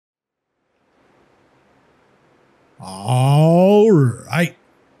All right.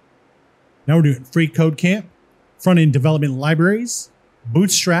 Now we're doing freeCodeCamp, front-end development libraries,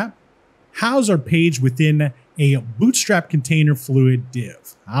 Bootstrap. House our page within a Bootstrap container fluid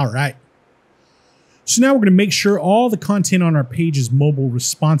div. All right. So now we're going to make sure all the content on our page is mobile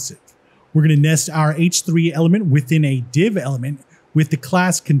responsive. We're going to nest our H3 element within a div element with the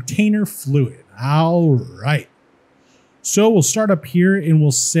class container fluid. All right. So we'll start up here and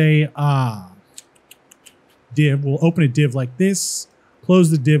we'll say div. We'll open a div like this,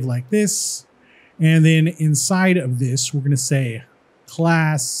 close the div like this, and then inside of this, we're going to say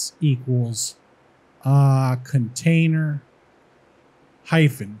class equals container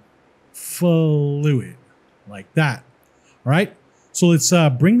hyphen fluid, like that. All right. So let's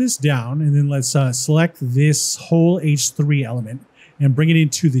bring this down, and then let's select this whole H3 element and bring it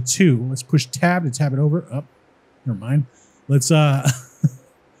into the 2. Let's push tab to tab it over. Oh, never mind. Let's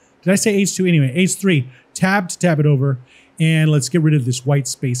did I say H2? Anyway, H3, tab to tab it over, and let's get rid of this white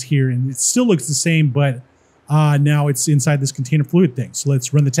space here. And it still looks the same, but now it's inside this container fluid thing. So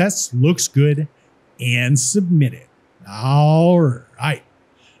let's run the tests. Looks good, and submit it. All right.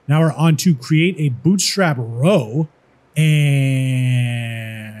 Now we're on to create a Bootstrap row, and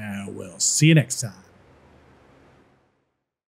we'll see you next time.